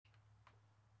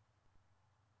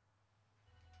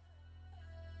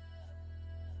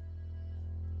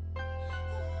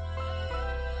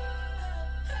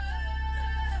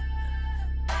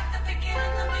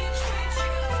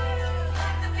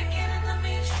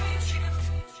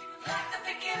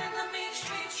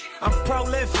I'm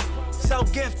prolific, so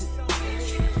gifted.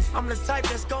 I'm the type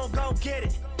that's gon' go get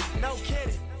it. No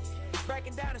kidding.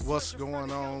 Breaking down the What's social going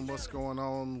front, on? What's going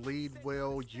on, Lead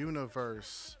Well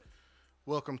Universe?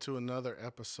 Welcome to another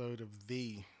episode of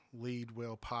the Lead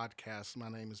Well Podcast. My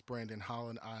name is Brandon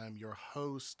Holland. I am your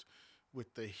host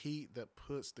with the heat that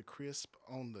puts the crisp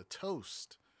on the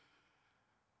toast.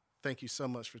 Thank you so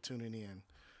much for tuning in.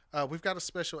 We've got a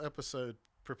special episode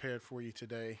prepared for you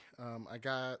today. I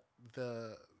got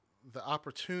the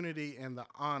opportunity and the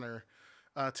honor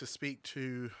to speak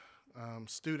to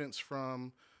students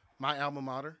from my alma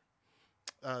mater,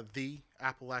 the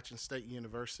Appalachian State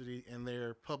University, and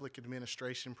their public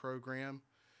administration program.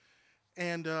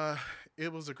 And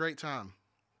it was a great time.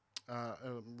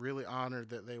 I'm really honored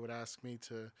that they would ask me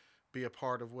to be a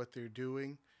part of what they're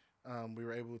doing. We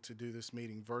were able to do this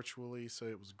meeting virtually, so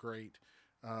it was great.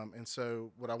 And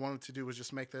so what I wanted to do was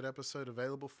just make that episode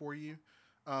available for you.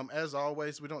 As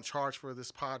always, we don't charge for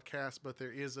this podcast, but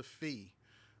there is a fee.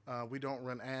 We don't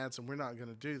run ads, and we're not going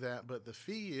to do that. But the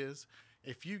fee is,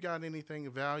 if you got anything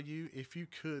of value, if you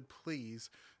could please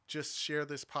just share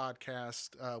this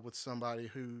podcast with somebody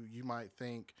who you might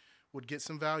think would get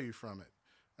some value from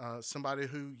it, somebody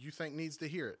who you think needs to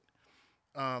hear it.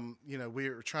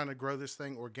 We're trying to grow this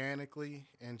thing organically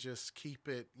and just keep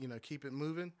it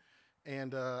moving.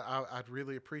 And I'd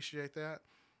really appreciate that.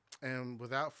 And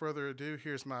without further ado,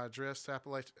 here's my address to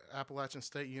Appalachian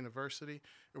State University.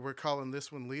 We're calling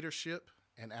this one Leadership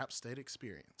and App State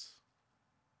Experience.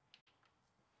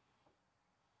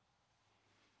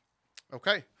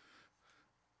 Okay.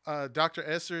 Dr.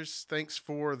 Essers, thanks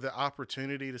for the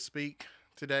opportunity to speak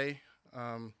today.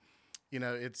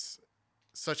 It's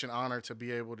such an honor to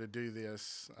be able to do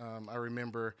this. I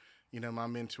remember, my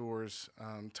mentors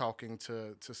talking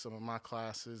to some of my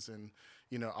classes and,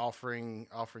 offering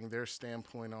their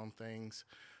standpoint on things.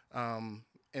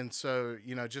 And so,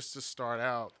 just to start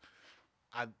out,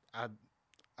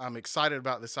 I'm excited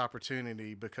about this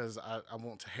opportunity because I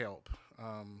want to help.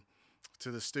 To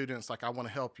the students, I want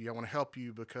to help you. I want to help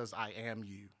you because I am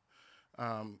you.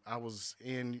 I was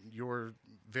in your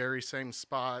very same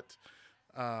spot,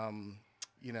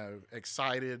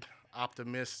 excited,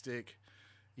 optimistic,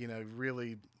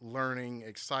 really learning,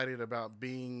 excited about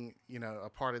being, a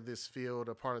part of this field,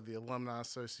 a part of the Alumni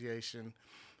Association.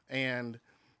 And,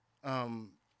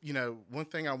 one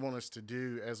thing I want us to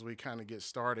do as we kind of get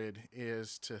started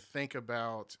is to think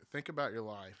about your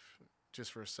life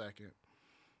just for a second.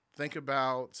 Think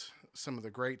about some of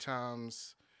the great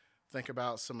times. Think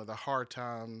about some of the hard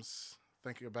times.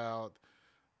 Think about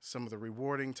some of the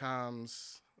rewarding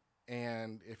times.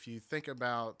 And if you think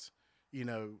about,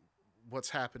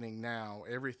 what's happening now,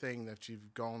 everything that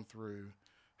you've gone through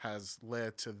has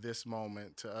led to this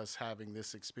moment, to us having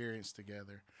this experience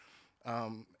together.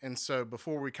 And so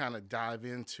before we kind of dive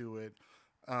into it,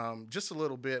 just a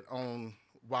little bit on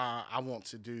why I want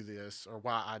to do this or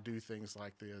why I do things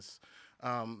like this.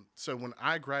 So when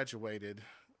I graduated,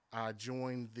 I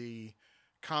joined the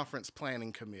conference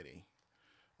planning committee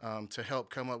to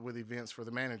help come up with events for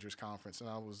the managers conference. And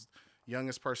I was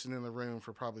youngest person in the room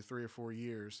for probably 3 or 4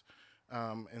 years.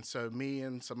 And so me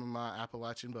and some of my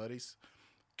Appalachian buddies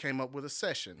came up with a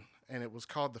session, and it was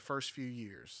called The First Few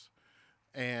Years.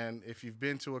 And if you've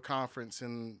been to a conference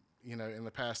in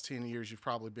the past 10 years, you've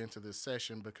probably been to this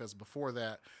session because before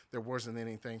that, there wasn't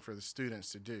anything for the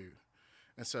students to do.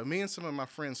 And so me and some of my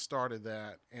friends started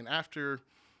that. And after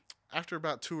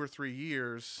about 2 or 3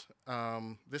 years,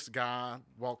 this guy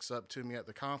walks up to me at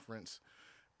the conference,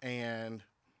 and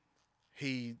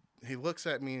he looks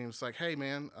at me and he was like, "Hey,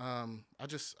 man, I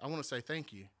want to say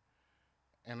thank you."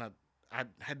 And I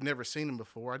had never seen him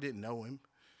before. I didn't know him.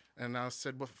 And I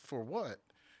said, "Well, for what?"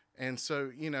 And so,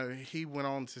 he went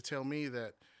on to tell me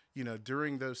that,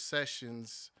 during those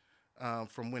sessions,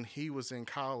 from when he was in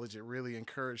college, it really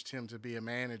encouraged him to be a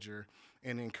manager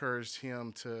and encouraged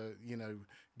him to,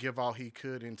 give all he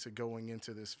could into going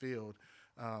into this field.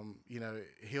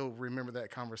 He'll remember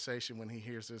that conversation when he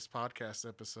hears this podcast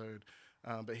episode.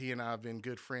 But he and I have been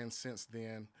good friends since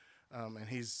then. And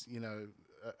he's,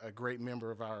 a great member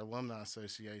of our Alumni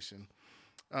Association.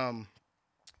 When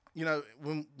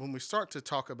we start to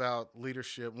talk about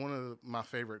leadership, one of my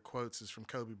favorite quotes is from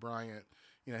Kobe Bryant.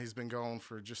 He's been gone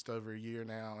for just over a year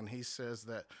now, and he says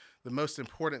that the most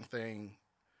important thing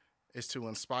is to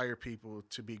inspire people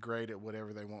to be great at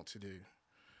whatever they want to do.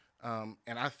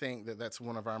 And I think that that's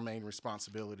one of our main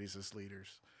responsibilities as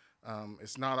leaders.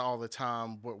 It's not all the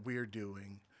time what we're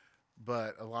doing,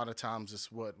 but a lot of times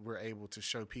it's what we're able to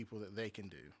show people that they can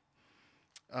do.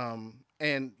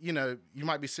 And, you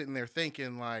might be sitting there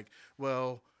thinking like,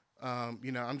 well,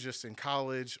 I'm just in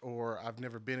college, or I've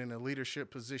never been in a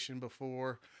leadership position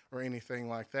before, or anything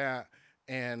like that.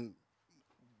 And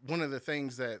one of the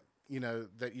things that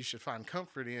that you should find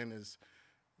comfort in is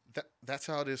that's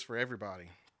how it is for everybody.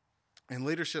 And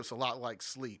leadership's a lot like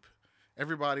sleep.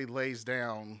 Everybody lays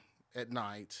down at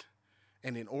night,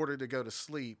 and in order to go to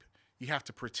sleep, you have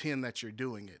to pretend that you're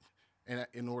doing it, and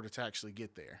in order to actually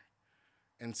get there.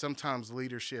 And sometimes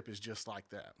leadership is just like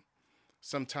that.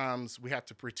 Sometimes we have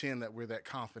to pretend that we're that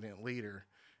confident leader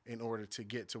in order to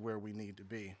get to where we need to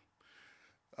be.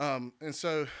 And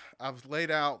so I've laid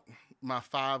out my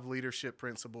 5 leadership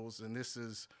principles, and this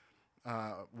is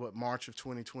March of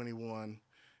 2021,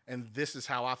 and this is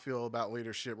how I feel about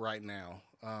leadership right now.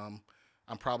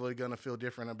 I'm probably going to feel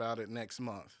different about it next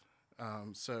month.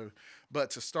 But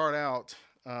to start out,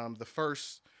 the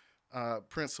first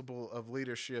principle of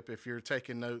leadership, if you're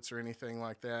taking notes or anything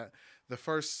like that, the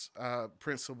first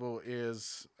principle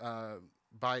is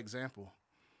by example.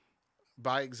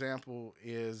 By example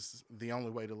is the only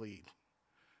way to lead.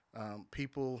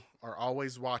 People are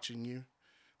always watching you.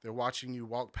 They're watching you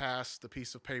walk past the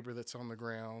piece of paper that's on the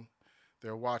ground.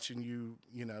 They're watching you,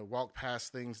 walk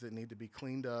past things that need to be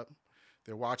cleaned up.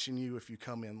 They're watching you if you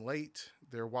come in late.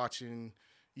 They're watching,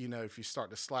 if you start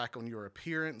to slack on your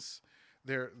appearance.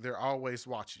 They're always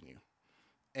watching you.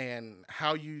 And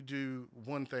how you do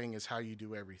one thing is how you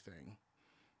do everything.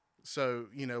 So,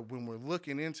 when we're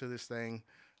looking into this thing,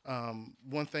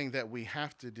 one thing that we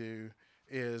have to do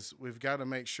is we've got to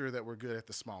make sure that we're good at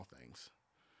the small things.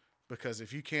 Because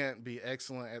if you can't be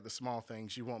excellent at the small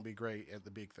things, you won't be great at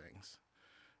the big things.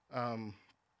 And,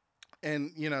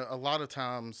 a lot of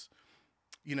times,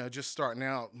 just starting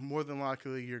out, more than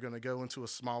likely you're going to go into a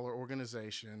smaller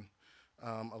organization.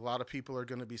 A lot of people are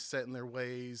going to be set in their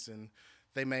ways, and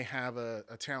they may have a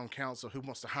town council who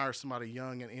wants to hire somebody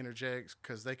young and energetic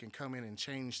because they can come in and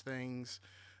change things.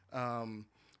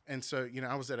 And so,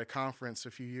 I was at a conference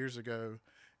a few years ago,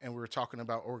 and we were talking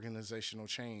about organizational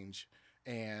change.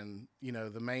 And,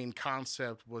 the main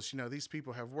concept was, these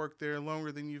people have worked there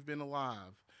longer than you've been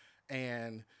alive.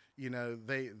 And,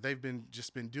 they've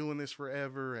been doing this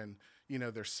forever, and,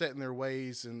 they're set in their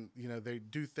ways, and, they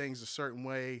do things a certain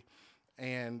way,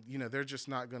 and, they're just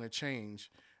not going to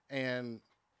change. And,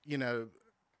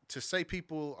 to say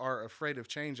people are afraid of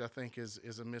change, I think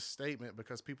is a misstatement,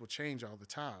 because people change all the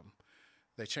time.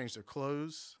 They change their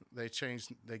clothes. They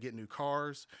get new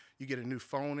cars. You get a new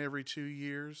phone every 2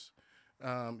 years.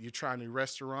 You try new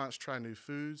restaurants, try new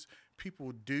foods.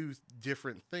 People do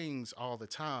different things all the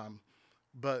time,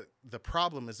 but the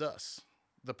problem is us.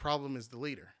 The problem is the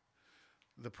leader.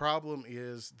 The problem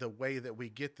is the way that we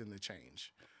get them to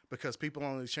change, because people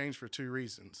only change for 2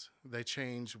 reasons. They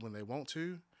change when they want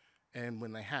to and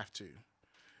when they have to.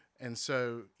 And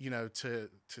so, to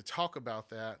talk about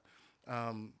that,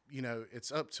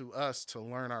 it's up to us to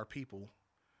learn our people.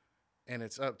 And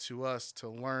it's up to us to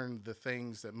learn the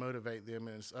things that motivate them,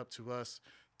 and it's up to us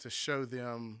to show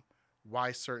them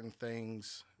why certain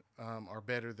things are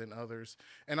better than others.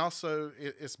 And also,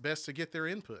 it's best to get their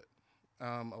input.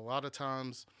 A lot of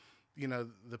times,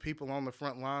 the people on the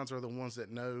front lines are the ones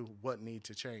that know what need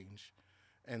to change.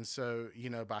 And so,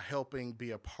 by helping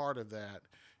be a part of that,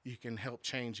 you can help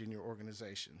change in your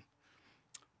organization.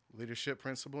 Leadership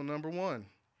principle number 1.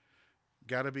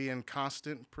 Got to be in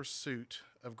constant pursuit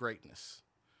of greatness.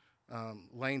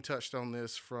 Lane touched on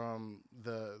this from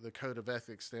the code of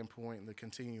ethics standpoint and the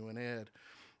continuing ed.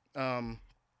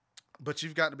 But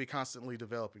you've got to be constantly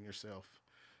developing yourself.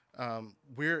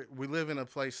 We live in a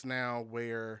place now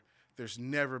where there's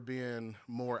never been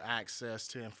more access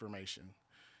to information.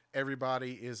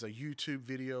 Everybody is a YouTube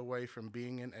video away from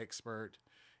being an expert.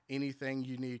 Anything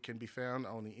you need can be found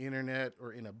on the internet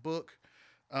or in a book.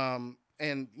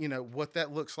 And, what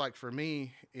that looks like for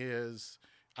me is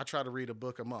I try to read a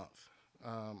book a month.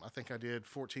 I think I did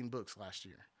 14 books last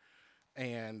year.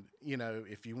 And,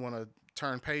 if you want to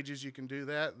turn pages, you can do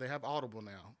that. They have Audible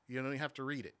now. You don't even have to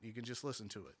read it. You can just listen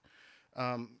to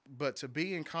it. But to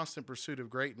be in constant pursuit of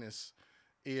greatness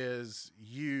is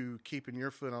you keeping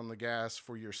your foot on the gas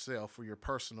for yourself, for your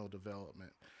personal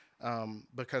development.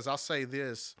 Because I'll say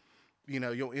this,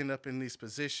 you'll end up in these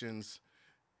positions,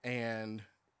 and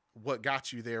what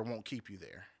got you there won't keep you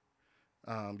there.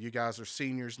 You guys are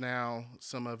seniors now.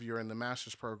 Some of you are in the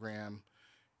master's program.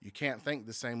 You can't think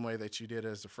the same way that you did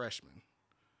as a freshman.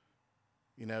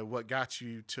 What got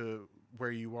you to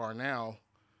where you are now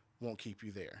won't keep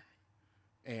you there.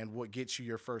 And what gets you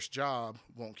your first job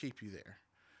won't keep you there.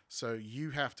 So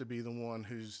you have to be the one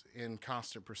who's in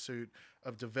constant pursuit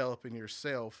of developing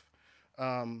yourself.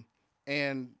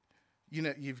 And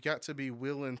you've got to be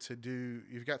willing to do.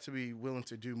 You've got to be willing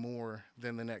to do more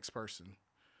than the next person.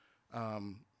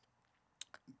 Um,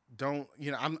 don't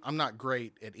I'm not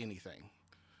great at anything,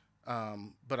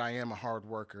 but I am a hard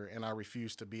worker, and I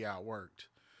refuse to be outworked.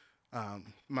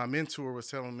 My mentor was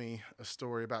telling me a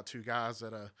story about two guys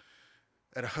at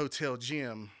a hotel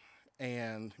gym,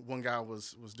 and one guy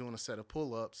was doing a set of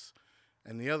pull-ups,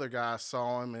 and the other guy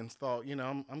saw him and thought,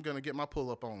 I'm going to get my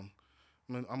pull-up on.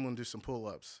 I'm going to do some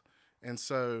pull-ups. And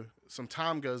so some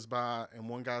time goes by, and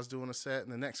one guy's doing a set,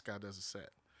 and the next guy does a set.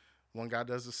 One guy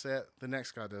does a set, the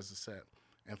next guy does a set.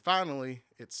 And finally,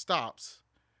 it stops,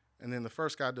 and then the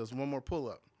first guy does one more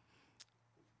pull-up.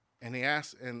 And he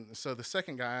asked, and so the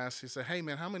second guy asked, he said, "Hey,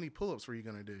 man, how many pull-ups were you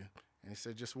going to do?" And he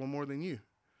said, "Just one more than you."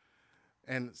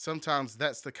 And sometimes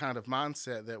that's the kind of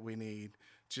mindset that we need,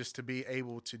 just to be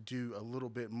able to do a little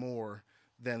bit more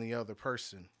than the other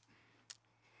person.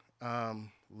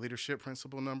 Leadership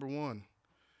principle number 1,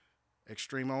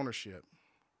 extreme ownership.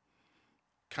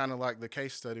 Kind of like the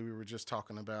case study we were just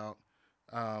talking about.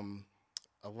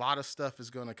 A lot of stuff is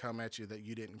going to come at you that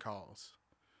you didn't cause.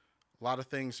 A lot of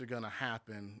things are going to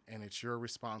happen, and it's your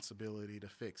responsibility to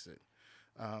fix it.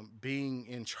 Being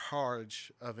in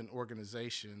charge of an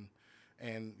organization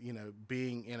and,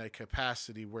 being in a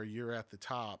capacity where you're at the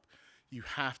top, you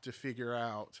have to figure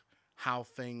out how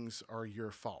things are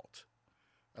your fault.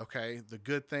 Okay? The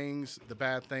good things, the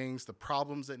bad things, the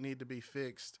problems that need to be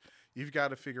fixed, you've got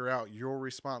to figure out your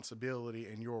responsibility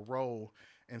and your role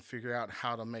and figure out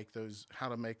how to make those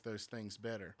things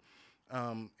better.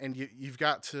 And you've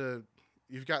got to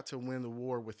win the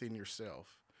war within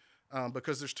yourself,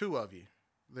 because there's two of you.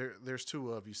 There's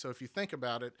two of you. So if you think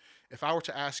about it, if I were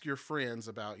to ask your friends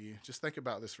about you, just think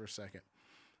about this for a second.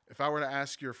 If I were to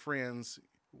ask your friends,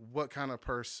 what kind of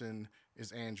person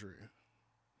is Andrew?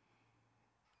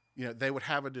 They would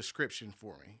have a description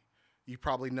for me. You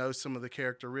probably know some of the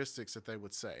characteristics that they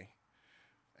would say.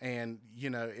 And,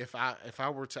 if I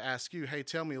were to ask you, "Hey,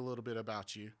 tell me a little bit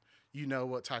about you," you know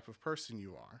what type of person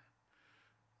you are.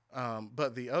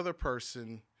 But the other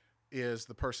person is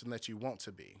the person that you want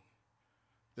to be,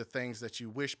 the things that you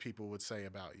wish people would say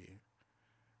about you.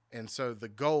 And so the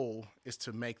goal is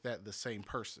to make that the same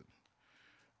person.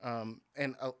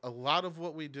 And a lot of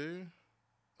what we do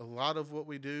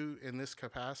in this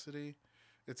capacity,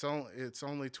 it's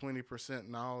only 20%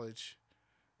 knowledge,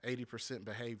 80%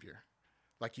 behavior.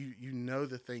 Like you know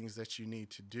the things that you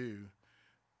need to do,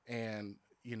 and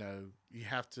you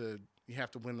have to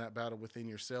win that battle within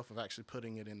yourself of actually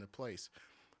putting it into place.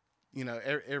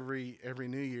 Every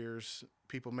New Year's,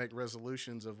 people make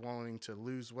resolutions of wanting to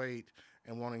lose weight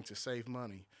and wanting to save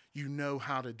money. You know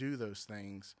how to do those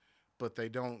things, but they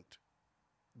don't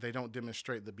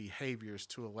demonstrate the behaviors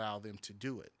to allow them to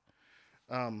do it.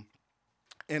 And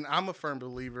I'm a firm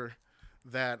believer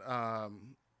that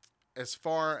as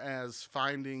far as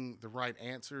finding the right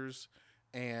answers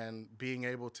and being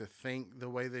able to think the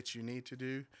way that you need to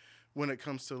do when it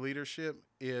comes to leadership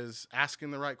is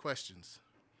asking the right questions.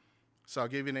 So I'll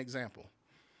give you an example.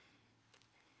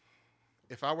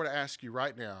 If I were to ask you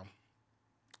right now,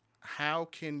 how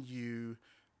can you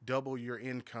double your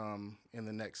income in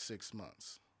the next 6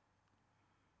 months?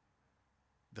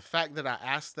 The fact that I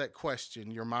asked that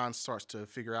question, your mind starts to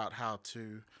figure out how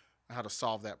to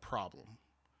solve that problem.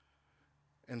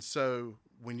 And so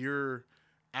when you're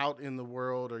out in the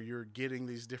world or you're getting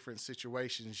these different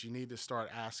situations, you need to start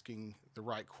asking the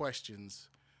right questions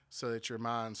so that your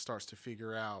mind starts to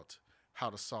figure out how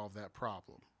to solve that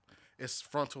problem. It's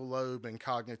frontal lobe and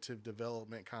cognitive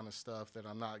development kind of stuff that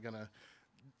I'm not going to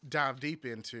dive deep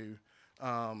into.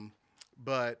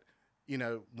 But,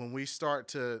 when we start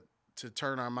to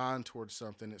turn our mind towards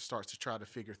something, it starts to try to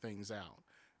figure things out.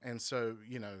 And so,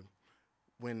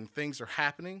 when things are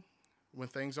happening, when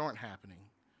things aren't happening,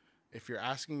 if you're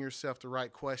asking yourself the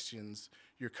right questions,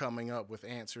 you're coming up with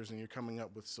answers and you're coming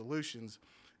up with solutions.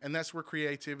 And that's where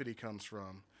creativity comes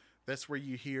from. That's where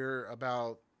you hear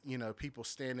about, people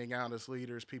standing out as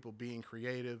leaders, people being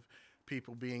creative,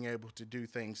 people being able to do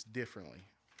things differently.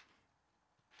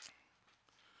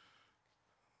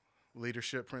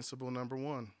 Leadership principle number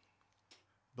 1,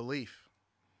 belief.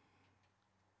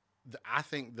 I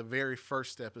think the very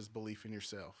first step is belief in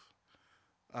yourself.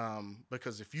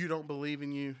 Because if you don't believe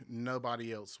in you,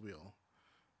 nobody else will.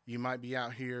 You might be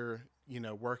out here,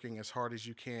 working as hard as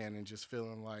you can and just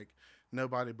feeling like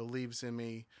nobody believes in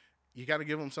me. You got to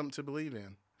give them something to believe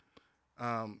in.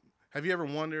 Have you ever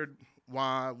wondered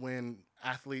why when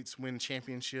athletes win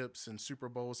championships and Super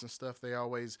Bowls and stuff, they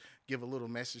always give a little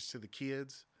message to the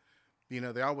kids?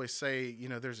 They always say,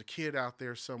 there's a kid out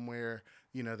there somewhere,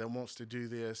 that wants to do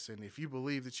this. And if you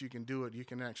believe that you can do it, you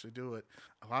can actually do it.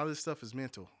 A lot of this stuff is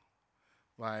mental.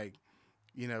 Like,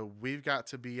 we've got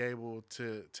to be able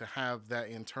to have that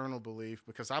internal belief,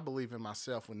 because I believe in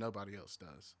myself when nobody else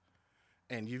does.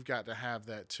 And you've got to have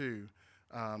that too,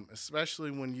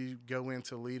 especially when you go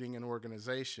into leading an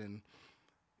organization.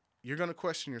 You're going to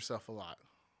question yourself a lot.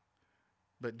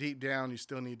 But deep down, you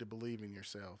still need to believe in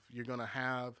yourself. You're going to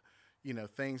have,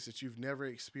 things that you've never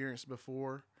experienced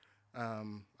before.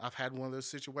 I've had one of those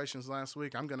situations last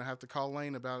week. I'm going to have to call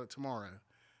Lane about it tomorrow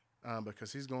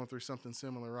because he's going through something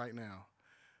similar right now.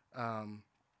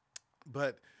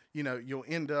 But you'll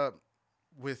end up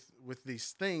with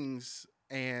these things,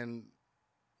 and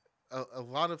a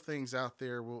lot of things out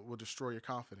there will destroy your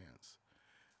confidence.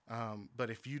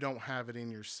 But if you don't have it in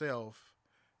yourself,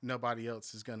 nobody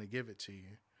else is going to give it to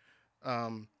you.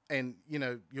 And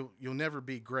you'll never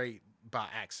be great by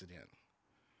accident.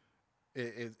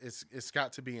 It's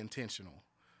got to be intentional.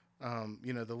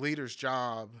 The leader's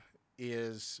job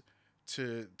is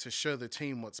to show the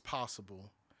team what's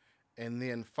possible, and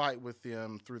then fight with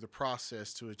them through the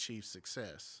process to achieve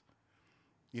success.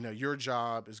 Your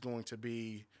job is going to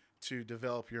be to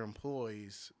develop your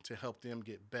employees to help them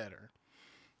get better,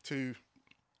 to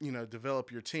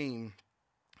develop your team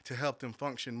to help them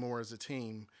function more as a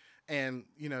team. And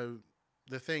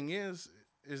the thing is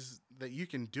that you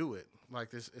can do it.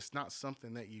 Like this, it's not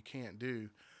something that you can't do.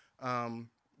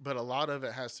 But a lot of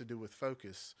it has to do with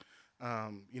focus.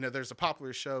 There's a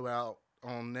popular show out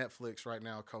on Netflix right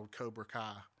now called Cobra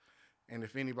Kai. And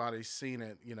if anybody's seen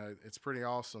it, it's pretty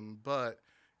awesome. But,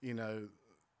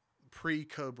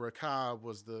 pre-Cobra Kai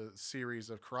was the series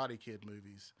of Karate Kid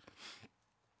movies.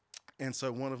 And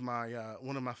so one of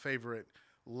my favorite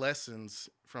lessons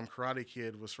from Karate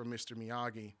Kid was from Mr.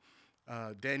 Miyagi.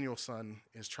 Daniel-san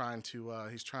is trying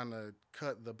to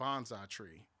cut the bonsai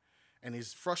tree, and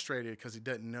he's frustrated because he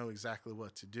doesn't know exactly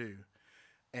what to do.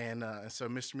 And so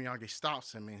Mr. Miyagi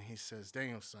stops him and he says,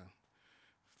 Daniel-san,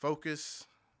 focus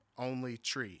only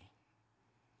tree.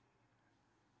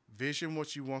 Vision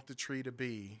what you want the tree to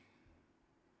be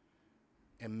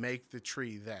and make the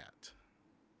tree that.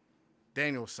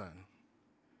 Daniel-san,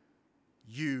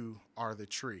 you are the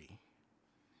tree.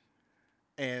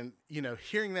 And,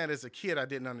 hearing that as a kid, I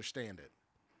didn't understand it.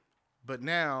 But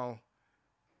now,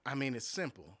 it's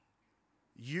simple.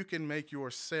 You can make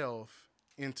yourself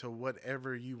into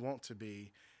whatever you want to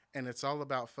be, and it's all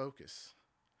about focus.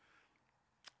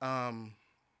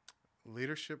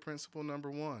 Leadership principle number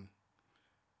 1,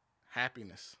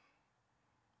 happiness.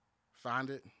 Find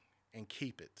it and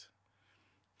keep it.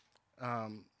 I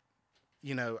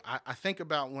think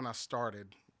about when I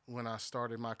started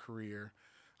my career.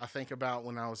 I think about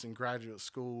when I was in graduate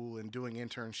school and doing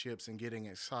internships and getting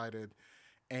excited.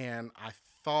 And I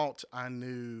thought I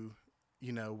knew,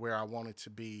 where I wanted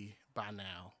to be by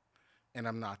now, and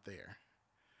I'm not there.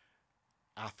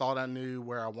 I thought I knew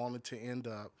where I wanted to end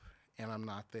up, and I'm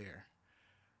not there.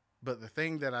 But the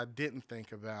thing that I didn't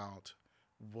think about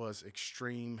was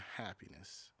extreme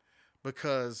happiness.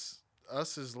 Because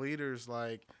us as leaders,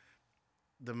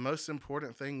 the most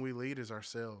important thing we lead is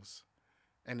ourselves.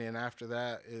 And then after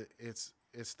that, it's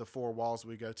the 4 walls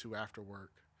we go to after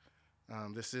work.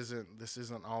 This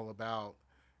isn't all about,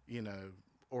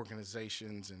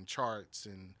 organizations and charts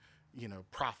and,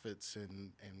 profits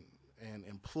and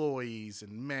employees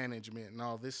and management and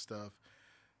all this stuff.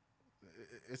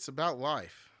 It's about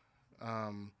life.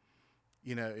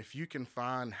 If you can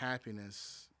find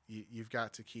happiness, you've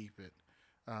got to keep it,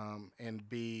 and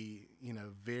be,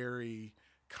 very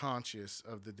conscious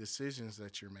of the decisions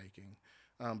that you're making.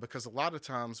 Because a lot of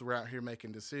times we're out here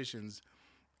making decisions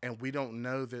and we don't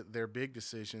know that they're big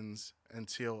decisions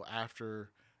until after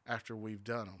we've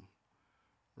done them,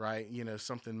 right?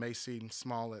 Something may seem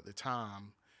small at the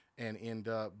time and end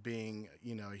up being,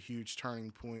 a huge turning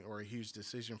point or a huge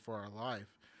decision for our life.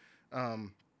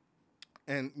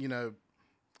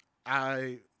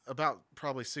 I about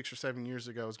probably 6 or 7 years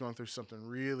ago, I was going through something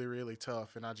really, really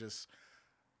tough, and I just,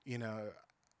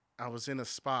 I was in a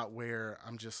spot where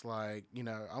I'm just like,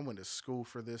 I went to school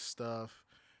for this stuff,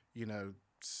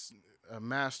 a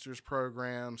master's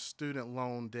program, student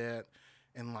loan debt,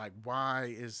 and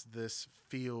why is this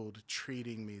field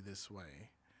treating me this way?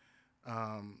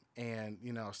 And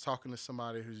I was talking to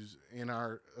somebody who's in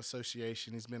our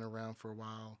association. He's been around for a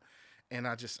while, and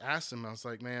I just asked him. I was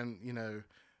like, man,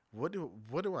 what do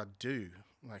I do?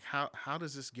 How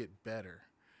does this get better?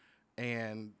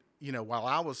 And while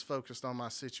I was focused on my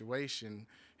situation,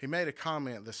 he made a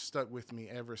comment that stuck with me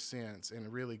ever since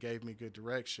and really gave me good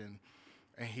direction.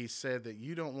 And he said that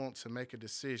you don't want to make a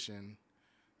decision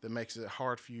that makes it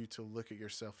hard for you to look at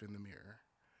yourself in the mirror.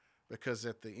 Because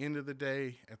at the end of the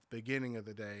day, at the beginning of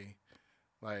the day,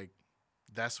 like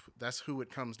that's who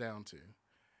it comes down to.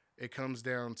 It comes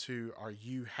down to, are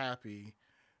you happy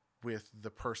with the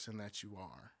person that you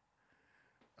are?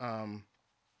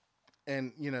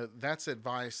 And that's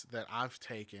advice that I've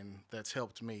taken that's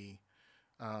helped me,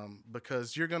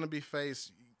 because you're going to be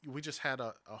faced. We just had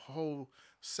a whole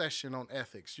session on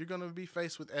ethics. You're going to be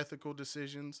faced with ethical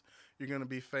decisions. You're going to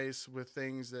be faced with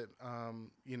things that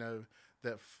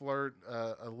that flirt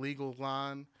a legal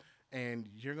line, and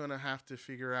you're going to have to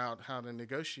figure out how to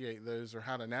negotiate those or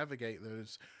how to navigate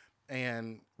those.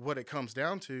 And what it comes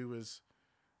down to is,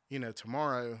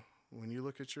 tomorrow when you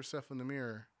look at yourself in the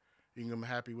mirror, you can be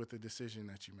happy with the decision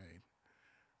that you made.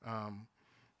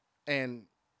 And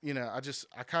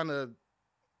I kind of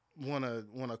want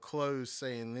to close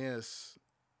saying this,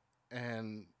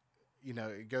 and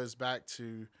it goes back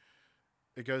to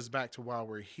why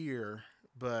we're here.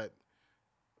 But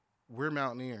we're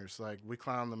mountaineers, like we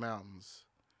climb the mountains.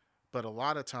 But a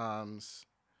lot of times,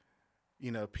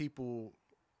 people,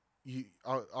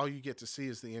 all you get to see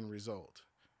is the end result.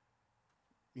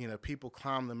 People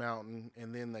climb the mountain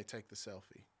and then they take the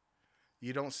selfie.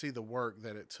 You don't see the work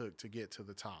that it took to get to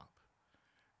the top.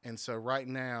 And so right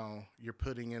now, you're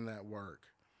putting in that work.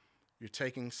 You're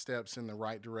taking steps in the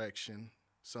right direction.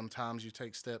 Sometimes you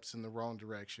take steps in the wrong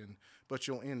direction, but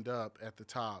you'll end up at the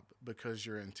top because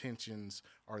your intentions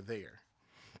are there.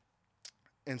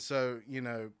 And so,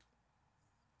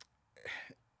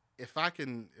 if I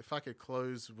could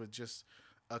close with just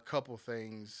a couple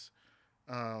things,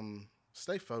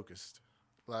 stay focused.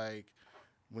 Like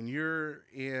when you're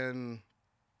in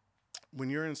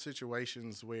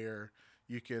situations where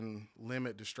you can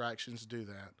limit distractions, do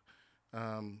that.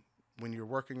 When you're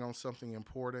working on something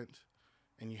important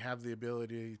and you have the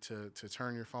ability to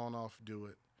turn your phone off, do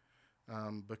it.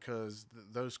 Because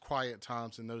those quiet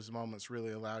times and those moments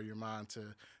really allow your mind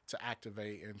to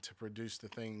activate and to produce the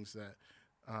things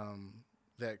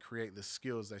that create the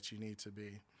skills that you need to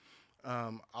be.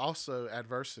 Also,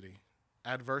 adversity.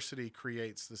 Adversity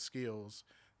creates the skills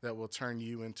that will turn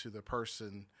you into the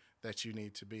person that you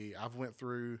need to be. I've went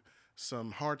through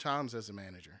some hard times as a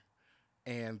manager,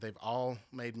 and they've all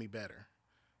made me better.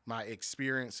 My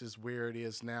experience is where it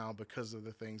is now because of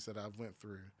the things that I've went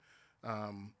through.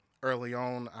 Early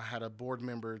on, I had a board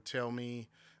member tell me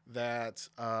that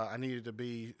I needed to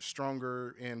be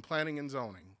stronger in planning and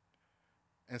zoning.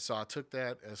 And so I took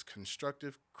that as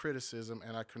constructive criticism,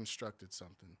 and I constructed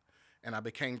something. And I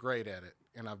became great at it.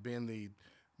 And I've been the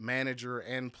manager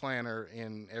and planner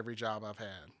in every job I've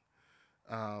had.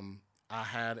 I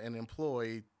had an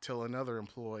employee tell another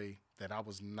employee that I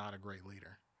was not a great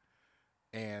leader.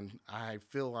 And I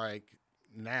feel like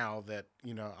now that,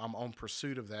 I'm on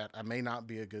pursuit of that, I may not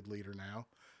be a good leader now,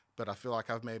 but I feel like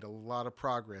I've made a lot of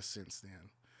progress since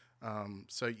then.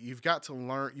 So you've got to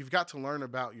learn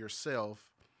about yourself,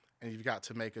 and you've got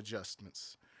to make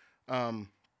adjustments. And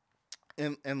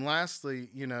lastly,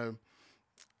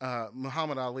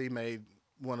 Muhammad Ali made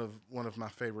one of my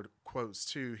favorite quotes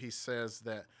too. He says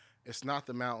that it's not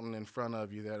the mountain in front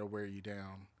of you that'll wear you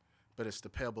down, but it's the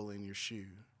pebble in your shoe.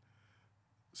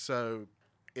 So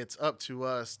it's up to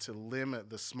us to limit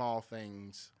the small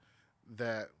things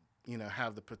that,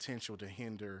 have the potential to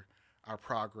hinder our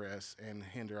progress and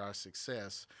hinder our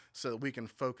success, so that we can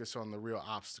focus on the real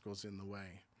obstacles in the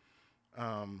way.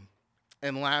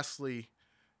 And lastly,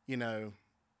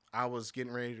 I was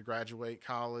getting ready to graduate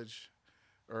college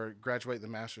or graduate the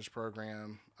master's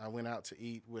program. I went out to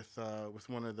eat with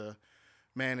one of the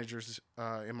managers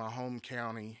in my home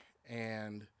county,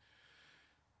 and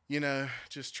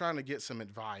just trying to get some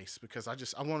advice, because I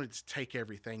wanted to take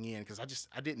everything in, because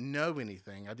I didn't know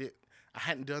anything. I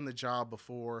hadn't done the job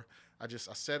before. I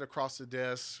sat across the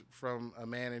desk from a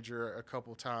manager a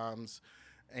couple times,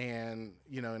 and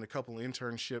in a couple of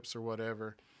internships or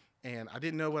whatever, and I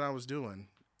didn't know what I was doing.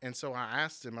 And so I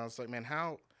asked him, I was like, man,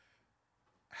 how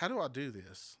do I do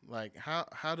this? Like,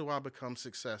 how do I become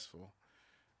successful?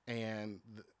 And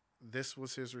this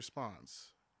was his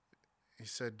response. He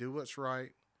said, do what's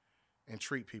right and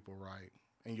treat people right,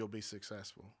 and you'll be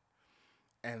successful.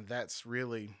 And that's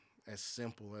really as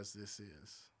simple as this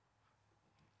is.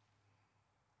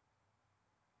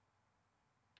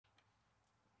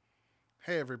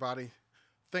 Hey, everybody.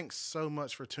 Thanks so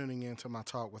much for tuning in to my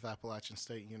talk with Appalachian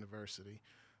State University.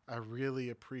 I really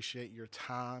appreciate your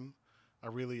time. I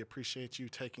really appreciate you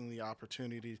taking the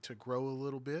opportunity to grow a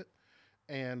little bit.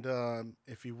 And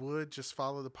if you would, just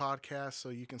follow the podcast so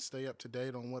you can stay up to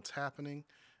date on what's happening.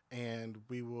 and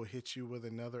we will hit you with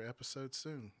another episode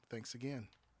soon. Thanks again.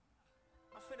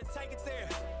 I'm finna take it there.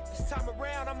 This time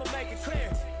around, I'ma make it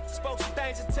clear. Spoke some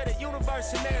things into the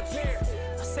universe and they appear.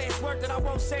 I say it's work that I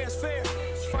won't say it's fair.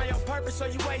 Find your purpose or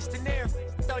you wasting there.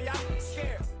 Though y'all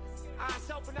scared.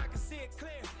 Eyes open, I can see it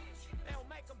clear.